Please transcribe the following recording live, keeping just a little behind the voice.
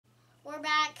we're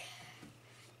back.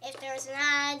 If there was an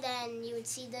ad, then you would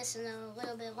see this in a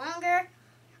little bit longer.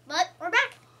 But we're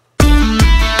back.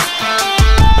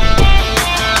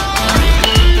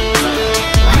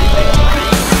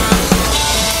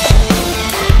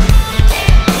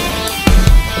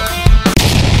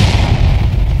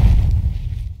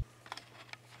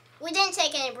 We didn't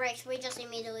take any breaks. We just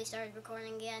immediately started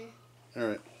recording again. All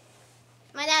right.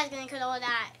 My dad's going to cut all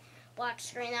that black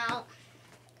screen out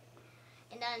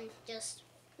and then just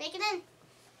make it in.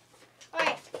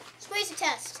 Alright, squeeze the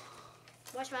test.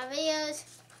 Watch my videos.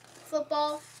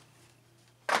 Football.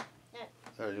 All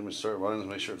right, you want me to start running to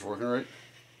make sure it's working right?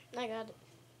 I got it.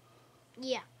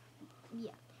 Yeah.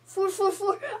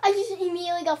 444. I just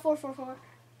immediately got 444.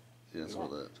 Yeah, it's about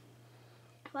that.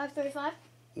 535.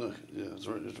 No, yeah, it's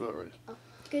right. It's about right. Oh,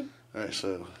 good. All right,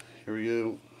 so here we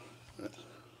go.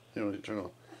 Turn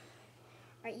on.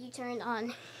 Alright, you turn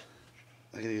on.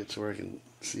 I gotta get to where I can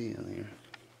see in here.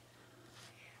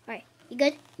 Alright, you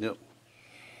good? Yep.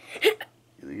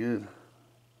 Really good.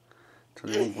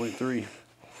 21.3.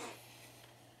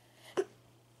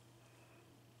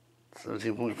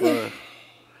 17.5.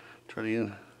 Try it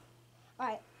again.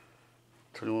 Alright.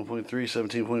 21.3,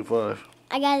 17.5.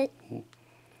 I got it.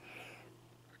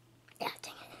 Yeah,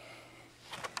 dang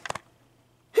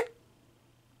it.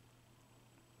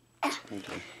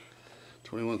 Okay.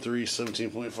 21.3,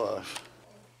 17.5.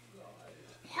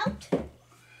 Helped.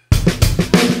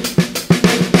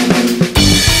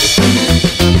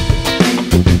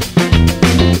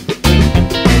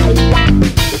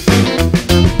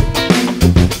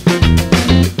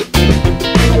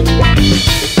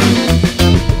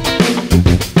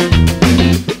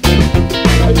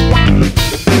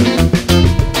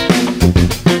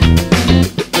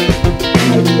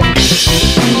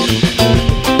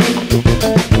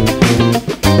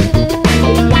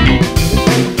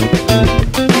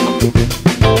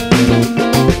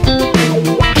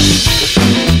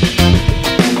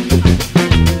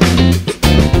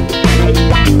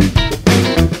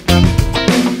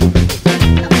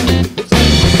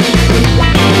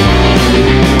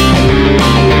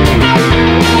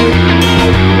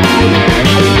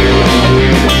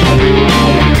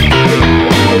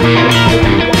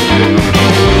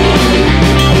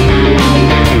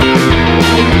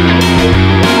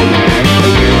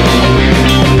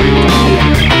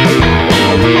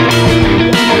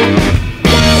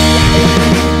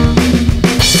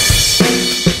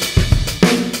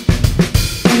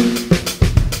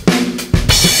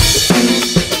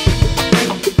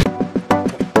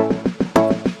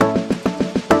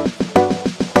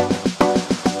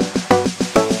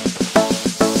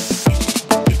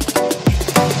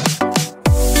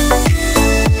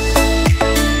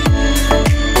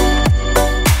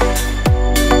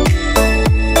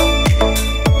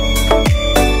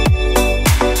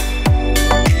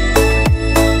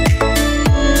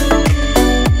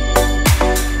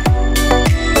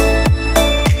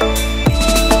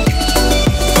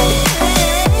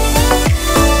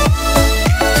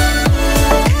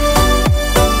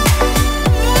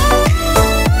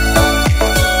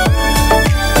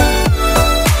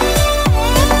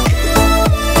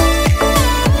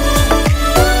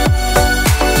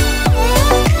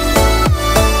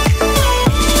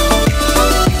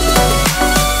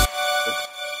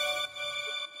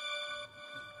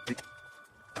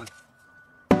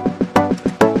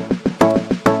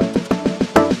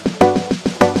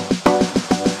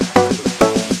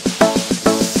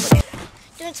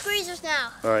 Doing squeezers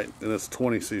now. All right, and it's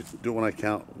 20, so you do it when I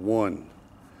count. 1,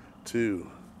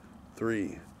 2,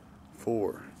 3,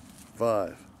 4,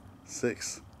 5,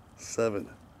 6, 7,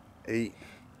 8,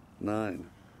 9,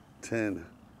 10,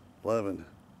 11,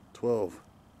 12,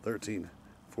 13,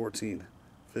 14,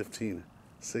 15,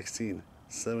 16,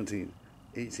 17,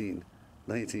 18,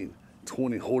 19,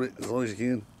 20. Hold it as long as you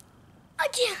can.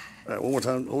 Again. All right, one more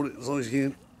time. Hold it as long as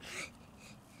you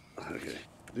can. Okay.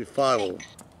 Do 5 of them.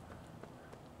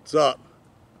 What's up?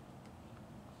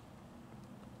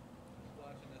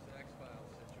 Watching this X-Files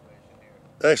situation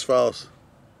here. X-Files.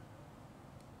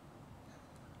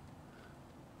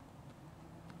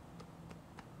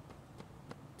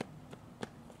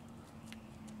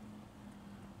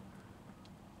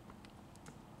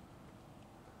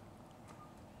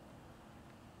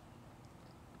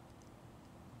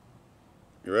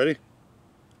 You ready?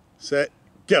 Set,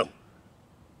 go.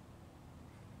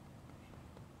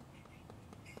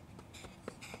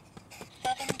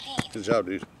 Good job,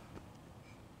 dude.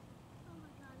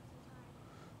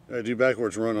 All right, do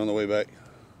backwards run on the way back.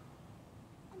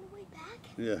 On the way back?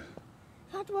 Yeah.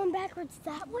 Not the one backwards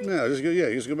that way? No, just go. Yeah,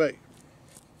 just go back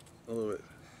a little bit.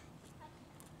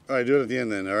 All right, do it at the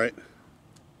end then. All right.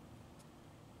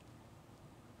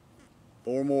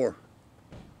 4 more.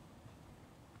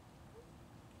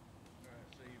 Alright,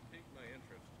 so you piqued my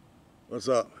interest. What's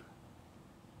up?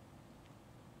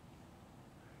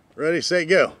 Ready, set,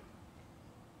 go.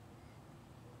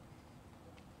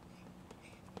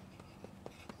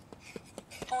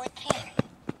 14.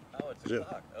 Oh, it's Yeah. a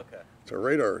clock. Okay. It's a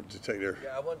radar detector.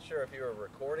 Yeah, I wasn't sure if you were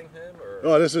recording him or.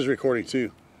 Oh, this is recording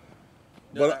too.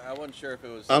 No, but I wasn't sure if it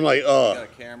was. I'm like, you got a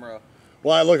camera.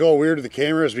 Why I look all weird with the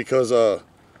cameras because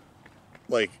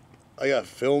like I got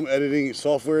film editing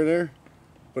software in there,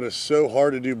 but it's so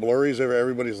hard to do blurries over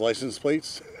everybody's license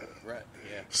plates. Right.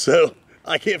 Yeah. So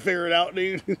I can't figure it out,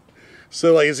 dude.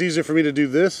 So like it's easier for me to do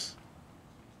this,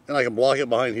 and I can block it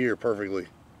behind here perfectly,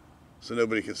 so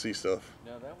nobody can see stuff.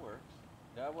 No, that works.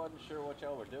 I wasn't sure what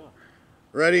y'all were doing.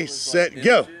 Ready, It was set, like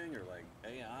go. imaging or like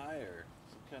AI or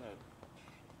some kind of.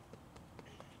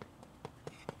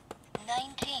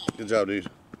 19. Good job, dude.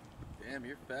 Damn,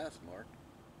 you're fast, Mark.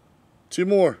 2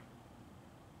 more.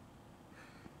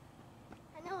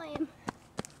 I know I am.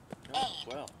 Oh,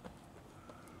 well.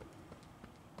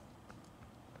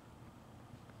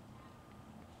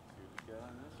 See what we got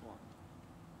on this one.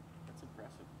 That's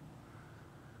impressive.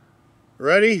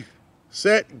 Ready,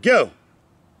 set, go.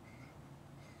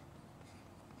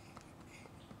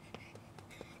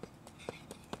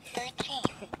 13.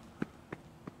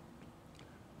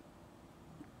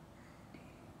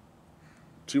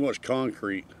 Too much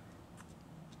concrete.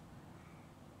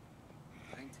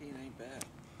 19 ain't bad.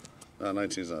 No,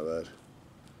 19's not bad.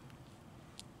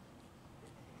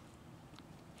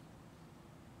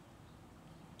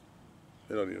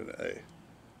 They don't even, hey,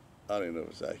 I don't even know if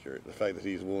it's accurate. The fact that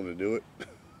he's willing to do it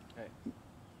Hey,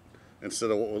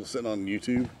 instead of what was sitting on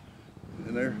YouTube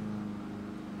in there.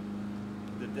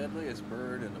 the deadliest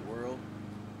bird in the world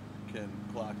can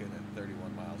clock in at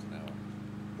 31 miles an hour.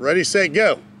 Ready, set,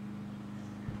 go.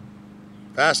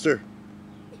 Faster.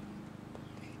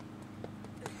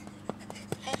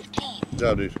 15. Good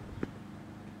job, dude.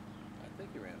 I think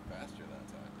you ran faster that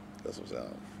time. That's what's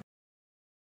out.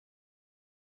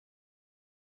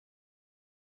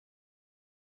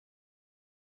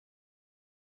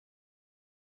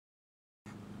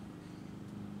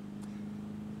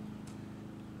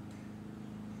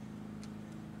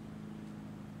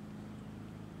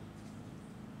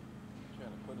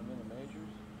 Trying to put them in the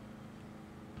majors.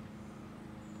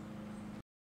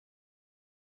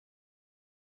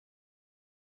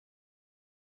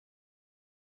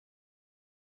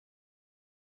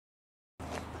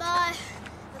 Bye.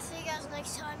 I'll see you guys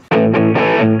next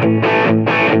time.